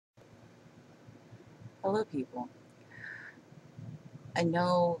Hello, people. I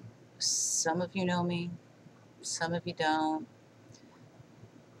know some of you know me, some of you don't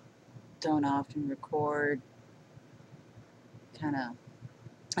often record, kind of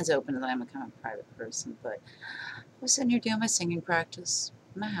as open as I am a kind of private person, but I was sitting here doing my singing practice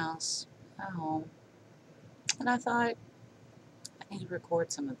in my house, at home, and I thought I need to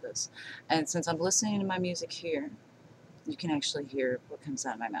record some of this. And since I'm listening to my music here, you can actually hear what comes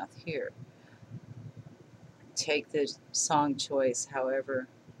out of my mouth here. Take the song choice however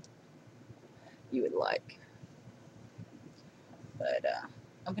you would like. But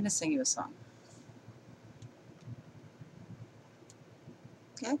I'm going to sing you a song.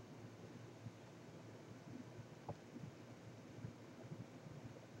 Okay?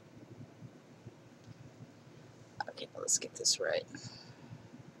 Okay, let's get this right.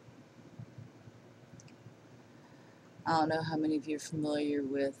 I don't know how many of you are familiar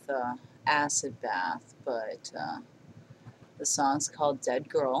with Acidbath, but the song's called Dead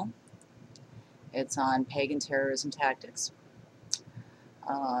Girl. It's on Paegan Terrorism Tactics.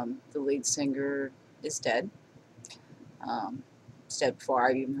 The lead singer is dead. It's dead before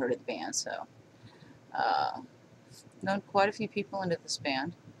I've even heard of the band, so known quite a few people into this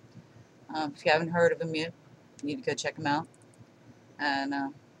band. If you haven't heard of them yet, you need to go check them out. And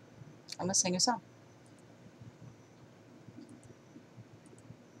I'm going to sing a song.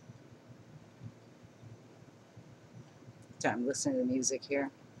 So I'm listening to the music here.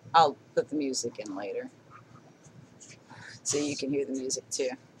 I'll put the music in later so you can hear the music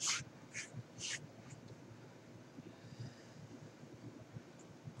too.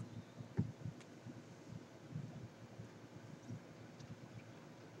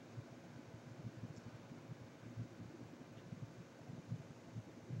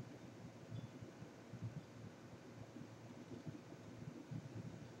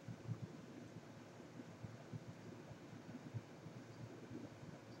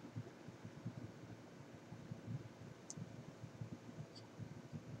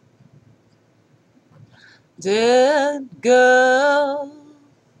 Dead girl,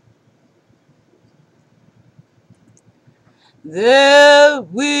 there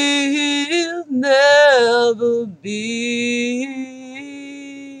will never be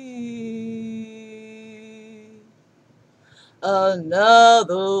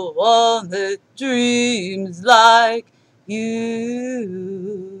another one that dreams like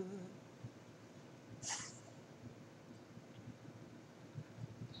you.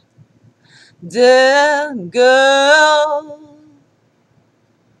 Dead girl,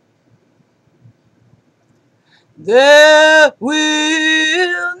 there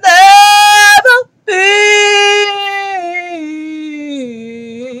will never be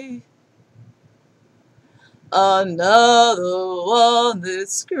another one that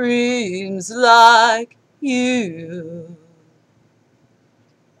screams like you.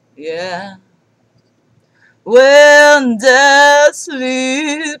 Yeah. When death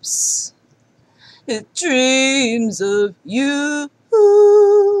sleeps, it dreams of you.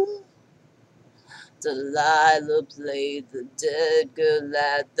 Delilah played the dead girl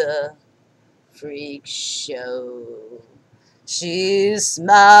at the freak show. She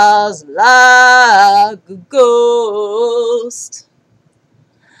smiles like a ghost,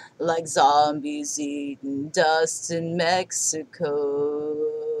 like zombies eating dust in Mexico.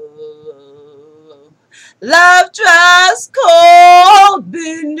 Love dries cold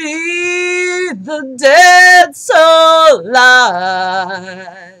beneath the dead soul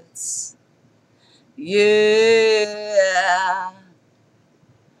lights. Yeah.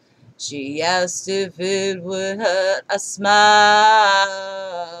 She asked if it would hurt. I smiled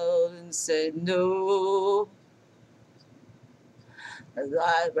and said no. As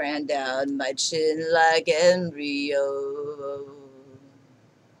I ran down my chin like embryo.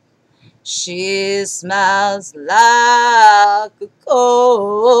 She smiles like a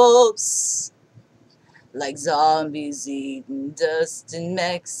corpse, like zombies eating dust in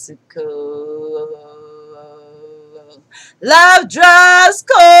Mexico. Love dries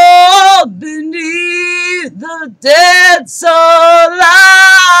cold beneath the dead soul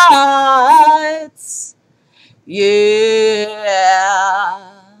lights. Yeah.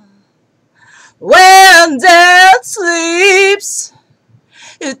 When death sleeps,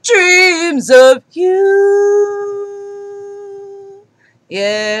 it dreams of you.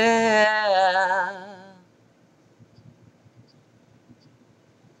 Yeah.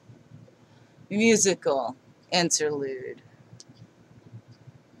 Musical interlude.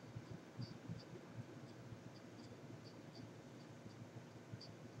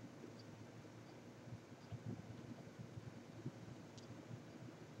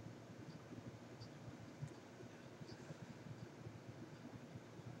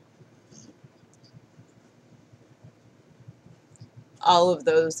 all of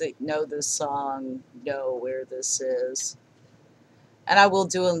those that know this song know where this is. And I will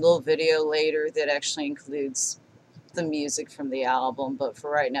do a little video later that actually includes the music from the album, but for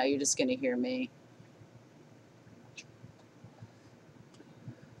right now, you're just going to hear me.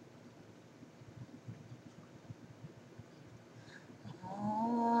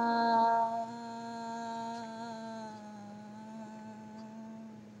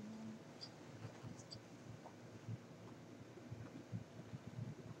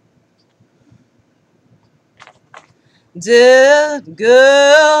 Dead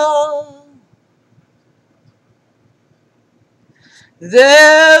girl,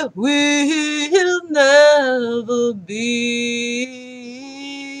 there will never be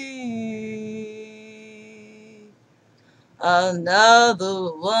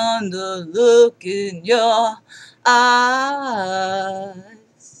another wonder look in your eyes.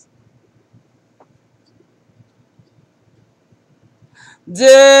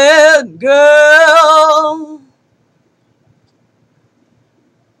 Dead girl,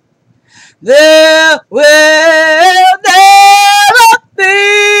 there will never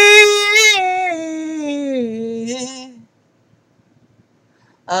be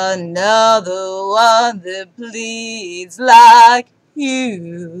another one that bleeds like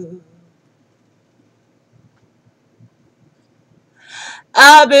you.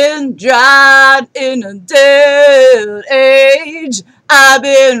 I've been dried in a dead age. I've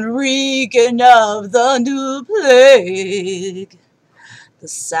been reeking of the new plague. The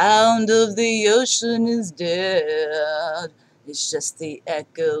sound of the ocean is dead. It's just the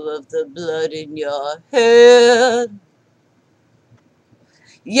echo of the blood in your head.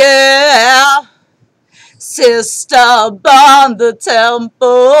 Yeah, sister, burn the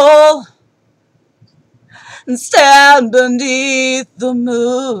temple and stand beneath the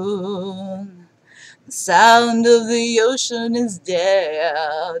moon. The sound of the ocean is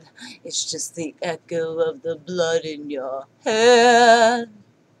dead. It's just the echo of the blood in your head.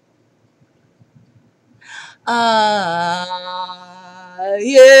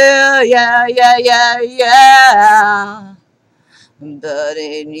 Yeah, yeah, yeah, yeah, yeah. But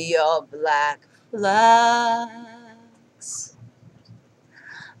in your black flags.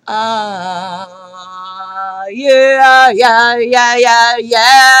 Yeah, yeah, yeah, yeah,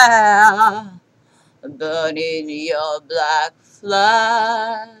 yeah. But in your black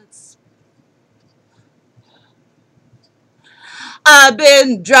flags. I've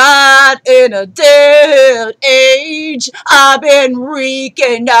been dried in a dead age. I've been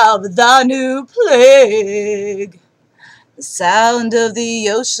reeking of the new plague. The sound of the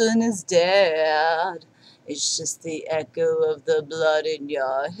ocean is dead. It's just the echo of the blood in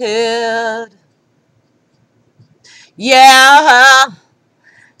your head. Yeah,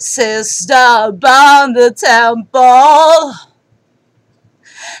 sister, burn the temple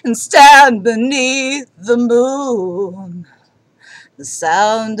and stand beneath the moon. The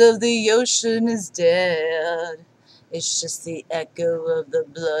sound of the ocean is dead. It's just the echo of the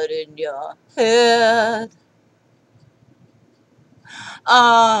blood in your head.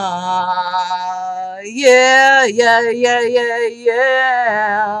 Yeah, yeah, yeah, yeah,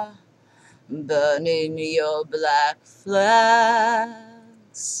 yeah. Burning your black flags.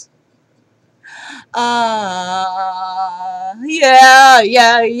 Yeah,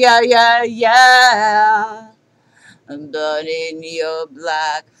 yeah, yeah, yeah, yeah. Burning your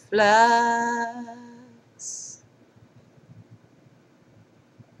black flag.